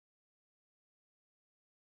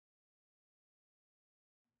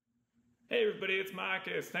Hey everybody, it's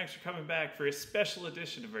Marcus. Thanks for coming back for a special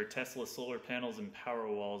edition of our Tesla solar panels and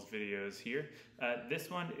Powerwalls videos here. This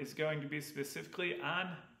one is going to be specifically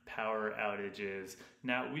on power outages.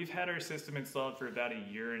 Now, we've had our system installed for about a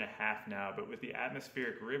year and a half now, but with the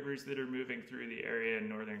atmospheric rivers that are moving through the area in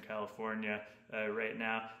Northern California right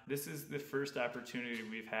now, this is the first opportunity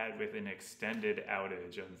we've had with an extended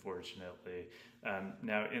outage, unfortunately.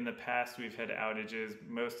 Now, in the past, we've had outages.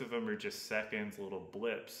 Most of them are just seconds, little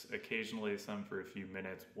blips, occasionally some for a few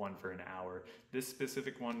minutes, one for an hour. This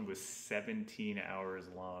specific one was 17 hours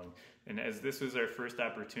long. And as this was our first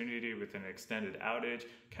opportunity with an extended outage,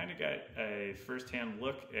 kind of got a first-hand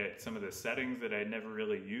look at some of the settings that I'd never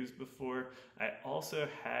really used before. I also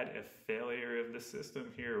had a failure of the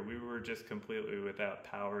system here. We were just completely without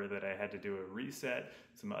power that I had to do a reset,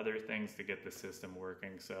 some other things to get the system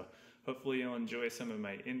working. So hopefully you'll enjoy some of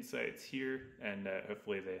my insights here, and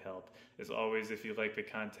hopefully they help. As always, if you like the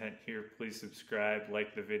content here, please subscribe,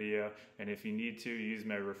 like the video, and if you need to, use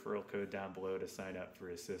my referral code down below to sign up for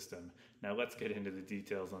a system. Now let's get into the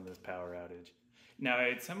details on this power outage. Now, I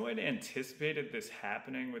had somewhat anticipated this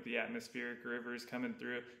happening with the atmospheric rivers coming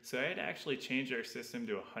through, so I had actually changed our system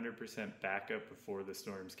to 100% backup before the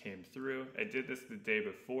storms came through. I did this the day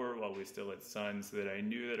before while we still had sun, so that I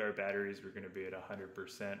knew that our batteries were going to be at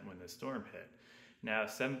 100% when the storm hit. Now,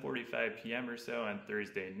 7:45 p.m. or so on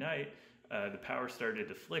Thursday night, the power started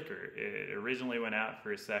to flicker. It originally went out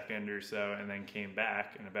for a second or so and then came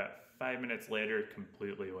back, and about 5 minutes later, it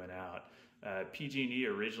completely went out. PG&E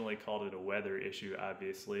originally called it a weather issue,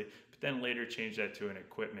 obviously, but then later changed that to an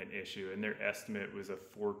equipment issue, and their estimate was a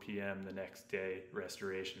 4 p.m. the next day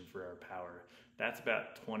restoration for our power. That's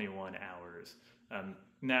about 21 hours.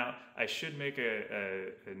 Now, I should make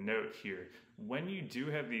a note here. When you do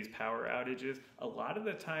have these power outages, a lot of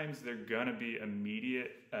the times they're gonna be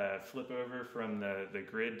immediate flip over from the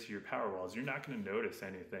grid to your power walls. You're not gonna notice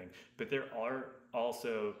anything, but there are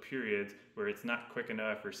also periods where it's not quick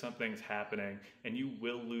enough or something's happening and you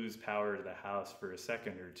will lose power to the house for a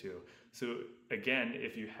second or two. So again,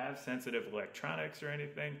 if you have sensitive electronics or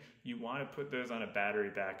anything, you want to put those on a battery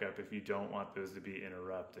backup if you don't want those to be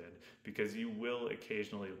interrupted, because you will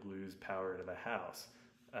occasionally lose power to the house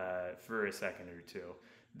for a second or two.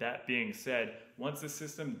 That being said, once the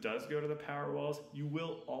system does go to the power walls, you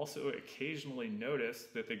will also occasionally notice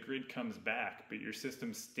that the grid comes back, but your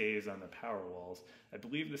system stays on the power walls. I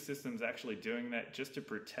believe the system's actually doing that just to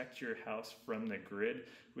protect your house from the grid.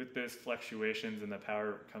 With those fluctuations in the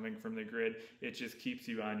power coming from the grid, it just keeps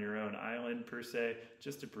you on your own island per se,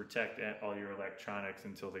 just to protect all your electronics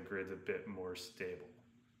until the grid's a bit more stable.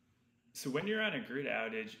 So when you're on a grid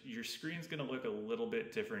outage, your screen's going to look a little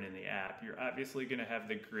bit different in the app. You're obviously going to have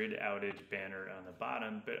the grid outage banner on the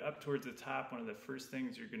bottom, but up towards the top, one of the first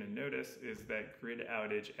things you're going to notice is that grid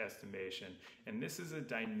outage estimation. And this is a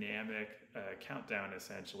dynamic countdown,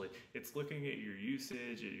 essentially. It's looking at your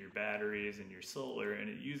usage, at your batteries, and your solar, and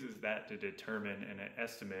it uses that to determine an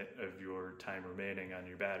estimate of your time remaining on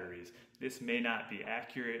your batteries. This may not be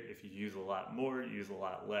accurate. If you use a lot more, use a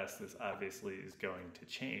lot less, this obviously is going to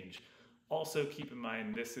change. Also, keep in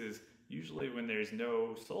mind, this is usually when there's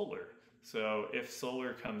no solar. So if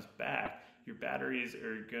solar comes back, your batteries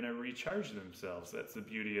are gonna recharge themselves. That's the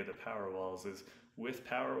beauty of the Powerwalls, is with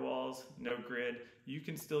Powerwalls, no grid, you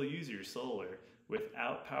can still use your solar.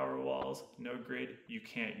 Without Powerwalls, no grid, you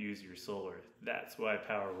can't use your solar. That's why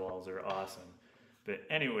Powerwalls are awesome. But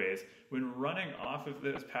anyways, when running off of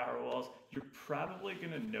those Powerwalls, you're probably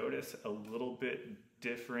gonna notice a little bit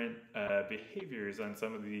different behaviors on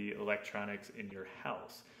some of the electronics in your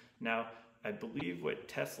house. Now, I believe what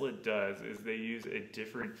Tesla does is they use a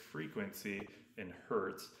different frequency in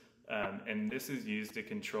hertz, and this is used to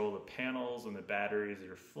control the panels when the batteries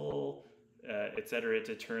are full, etc.,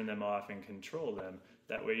 to turn them off and control them.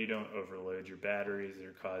 That way you don't overload your batteries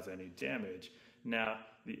or cause any damage. Now,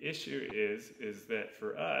 the issue is that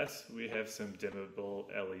for us, we have some dimmable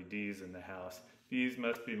LEDs in the house. These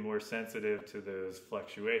must be more sensitive to those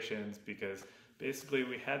fluctuations because basically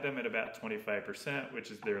we had them at about 25%,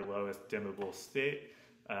 which is their lowest dimmable state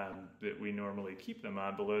that we normally keep them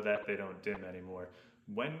on. Below that, they don't dim anymore.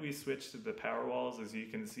 When we switched to the Powerwalls, as you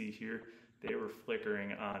can see here, they were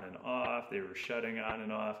flickering on and off, they were shutting on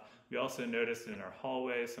and off. We also noticed in our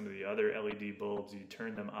hallway, some of the other LED bulbs, you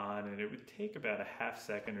turn them on and it would take about a half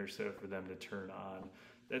second or so for them to turn on.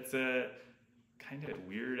 That's kind of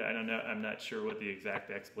weird. I don't know, I'm not sure what the exact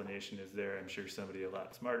explanation is there. I'm sure somebody a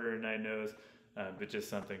lot smarter than I knows. But just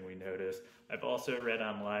something we noticed. I've also read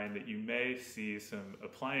online that you may see some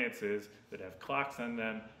appliances that have clocks on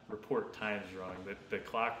them report times wrong, that the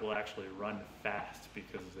clock will actually run fast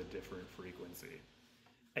because of the different frequency.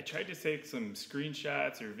 I tried to take some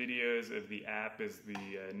screenshots or videos of the app as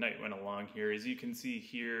the night went along here. As you can see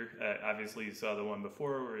here, obviously you saw the one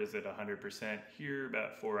before where it's at 100%. Here,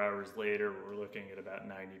 about 4 hours later, we're looking at about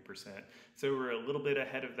 90%. So we're a little bit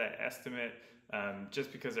ahead of that estimate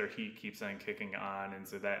just because our heat keeps on kicking on, and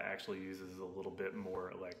so that actually uses a little bit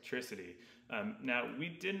more electricity. Now, we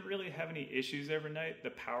didn't really have any issues overnight.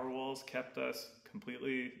 The Powerwalls kept us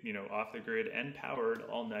completely, off the grid and powered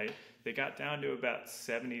all night. They got down to about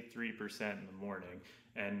 73% in the morning.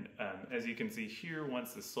 And as you can see here,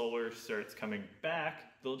 once the solar starts coming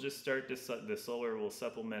back, they'll just start to, the solar will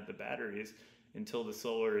supplement the batteries until the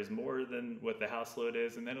solar is more than what the house load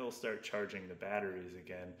is, and then it'll start charging the batteries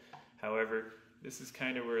again. However, this is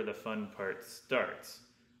kind of where the fun part starts.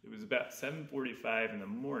 It was about 7:45 in the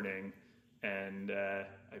morning, and I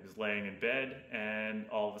was laying in bed, and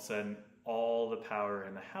all of a sudden, all the power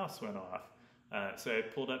in the house went off. So I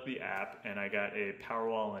pulled up the app and I got a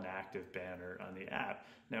Powerwall inactive banner on the app.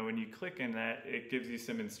 Now when you click in that, it gives you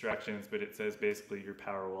some instructions, but it says basically your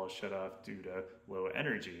Powerwall shut off due to low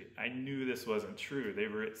energy. I knew this wasn't true. They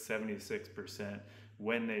were at 76%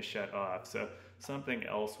 when they shut off, so something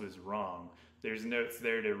else was wrong. There's notes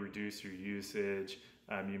there to reduce your usage.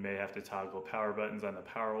 You may have to toggle power buttons on the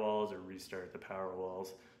Powerwalls or restart the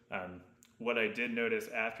Powerwalls. What I did notice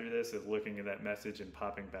after this is looking at that message and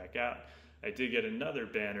popping back out, I did get another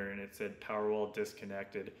banner and it said Powerwall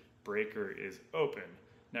disconnected, breaker is open.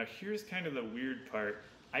 Now here's kind of the weird part.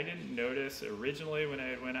 I didn't notice originally when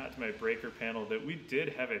I went out to my breaker panel that we did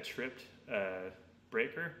have a tripped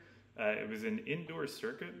breaker. It was an indoor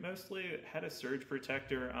circuit mostly. It had a surge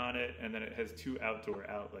protector on it, and then it has 2 outdoor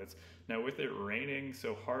outlets. Now with it raining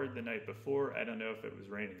so hard the night before, I don't know if it was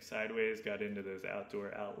raining sideways, got into those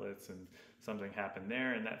outdoor outlets and something happened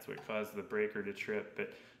there, and that's what caused the breaker to trip, but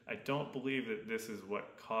I don't believe that this is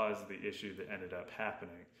what caused the issue that ended up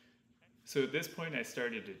happening. So at this point I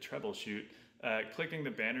started to troubleshoot. Clicking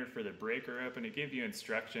the banner for the breaker open, it gave you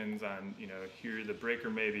instructions on, here the breaker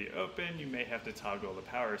may be open, you may have to toggle the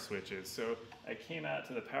power switches. So I came out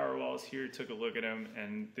to the Powerwalls here, took a look at them,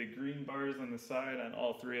 and the green bars on the side on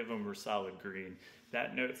all 3 of them were solid green.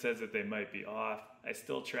 That note says that they might be off. I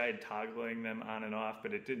still tried toggling them on and off,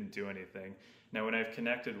 but it didn't do anything. Now when I've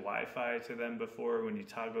connected Wi-Fi to them before, when you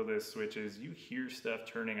toggle those switches, you hear stuff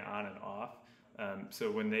turning on and off. So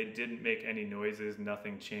when they didn't make any noises,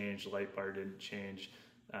 nothing changed, light bar didn't change.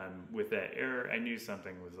 With that error, I knew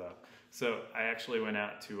something was up. So I actually went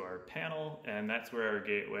out to our panel, and that's where our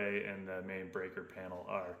gateway and the main breaker panel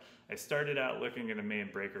are. I started out looking at the main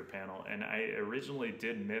breaker panel, and I originally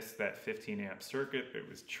did miss that 15 amp circuit. It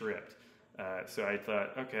was tripped. So I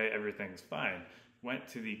thought, okay, everything's fine. Went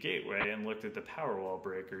to the gateway and looked at the Powerwall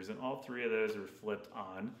breakers, and all 3 of those were flipped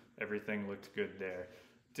on. Everything looked good there.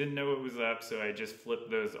 Didn't know it was up, so I just flipped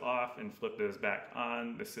those off and flipped those back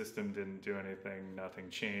on. The system didn't do anything, nothing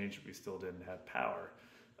changed, we still didn't have power.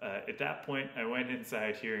 At that point, I went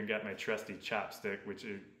inside here and got my trusty chopstick, which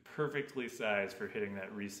is perfectly sized for hitting that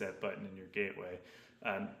reset button in your gateway.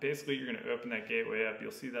 Basically, you're gonna open that gateway up, you'll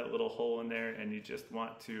see that little hole in there, and you just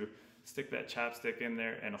want to stick that chopstick in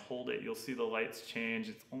there and hold it. You'll see the lights change.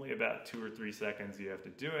 It's only about 2 or 3 seconds you have to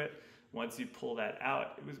do it. Once you pull that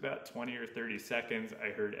out, it was about 20 or 30 seconds. I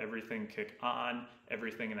heard everything kick on,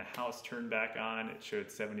 everything in the house turned back on. It showed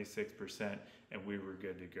 76%, and we were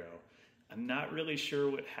good to go. I'm not really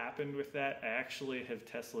sure what happened with that. I actually have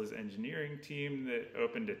Tesla's engineering team that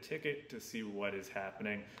opened a ticket to see what is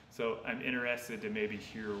happening. So I'm interested to maybe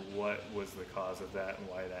hear what was the cause of that and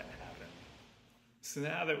why that happened. So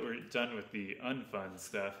now that we're done with the unfun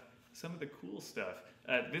stuff, some of the cool stuff.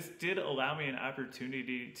 This did allow me an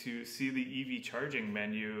opportunity to see the EV charging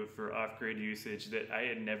menu for off-grid usage that I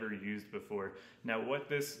had never used before. Now what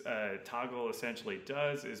this toggle essentially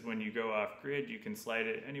does is when you go off-grid, you can slide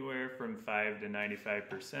it anywhere from 5 to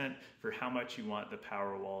 95% for how much you want the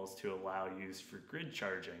Powerwalls to allow use for grid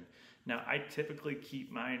charging. Now I typically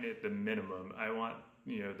keep mine at the minimum. I want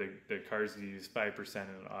the cars to use 5% in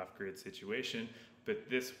an off-grid situation, but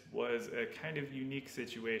this was a kind of unique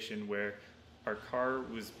situation where our car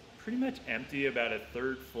was pretty much empty, about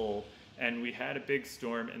 1/3 full, and we had a big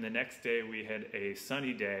storm, and the next day we had a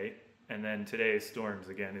sunny day, and then today is storms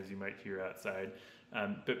again, as you might hear outside.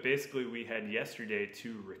 But basically we had yesterday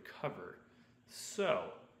to recover.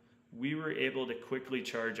 So we were able to quickly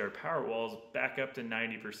charge our Powerwalls back up to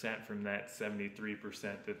 90% from that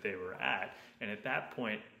 73% that they were at. And at that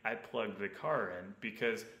point, I plugged the car in,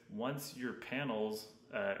 because once your panels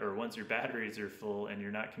or once your batteries are full and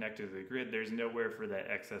you're not connected to the grid, there's nowhere for that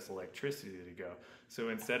excess electricity to go. So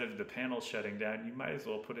instead of the panel shutting down, you might as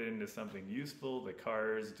well put it into something useful, the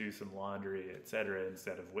cars, do some laundry, etc.,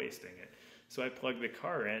 instead of wasting it. So I plugged the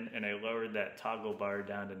car in and I lowered that toggle bar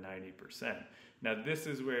down to 90%. Now this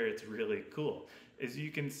is where it's really cool. As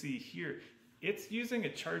you can see here, it's using a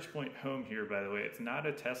ChargePoint Home here, by the way. It's not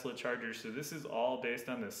a Tesla charger, so this is all based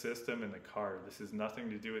on the system in the car. This has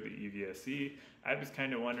nothing to do with the EVSE. I was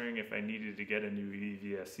kind of wondering if I needed to get a new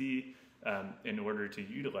EVSE in order to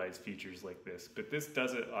utilize features like this, but this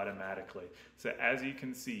does it automatically. So as you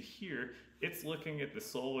can see here, it's looking at the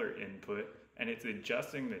solar input and it's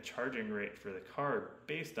adjusting the charging rate for the car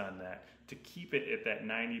based on that to keep it at that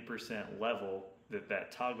 90% level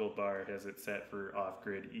that toggle bar has it set for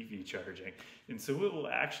off-grid EV charging. And so it will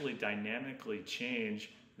actually dynamically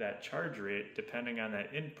change that charge rate depending on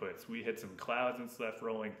that inputs. We had some clouds and stuff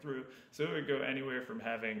rolling through, so it would go anywhere from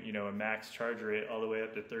having, you know, a max charge rate all the way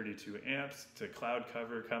up to 32 amps to cloud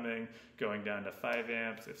cover coming, going down to 5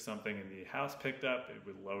 amps. If something in the house picked up, it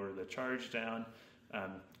would lower the charge down.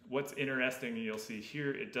 What's interesting, you'll see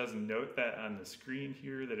here, it does note that on the screen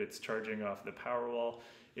here that it's charging off the Powerwall.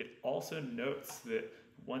 It also notes that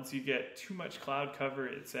once you get too much cloud cover,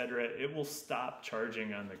 etc., it will stop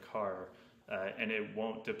charging on the car and it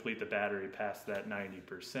won't deplete the battery past that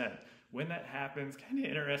 90%. When that happens, kind of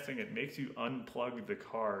interesting, it makes you unplug the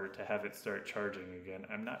car to have it start charging again.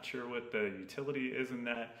 I'm not sure what the utility is in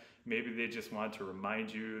that. Maybe they just want to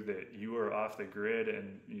remind you that you are off the grid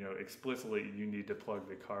and, you know, explicitly you need to plug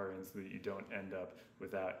the car in so that you don't end up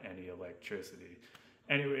without any electricity.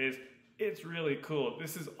 Anyways, it's really cool.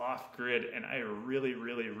 This is off-grid, and I really,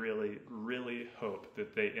 really, really, really hope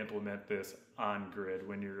that they implement this on-grid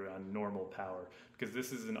when you're on normal power, because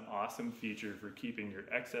this is an awesome feature for keeping your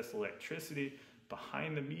excess electricity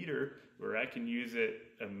behind the meter where I can use it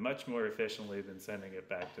much more efficiently than sending it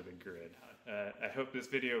back to the grid. I hope this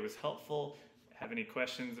video was helpful. Have any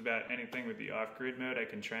questions about anything with the off-grid mode I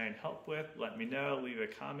can try and help with, let me know, leave a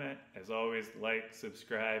comment. As always, like,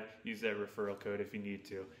 subscribe, use that referral code if you need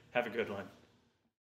to. Have a good one.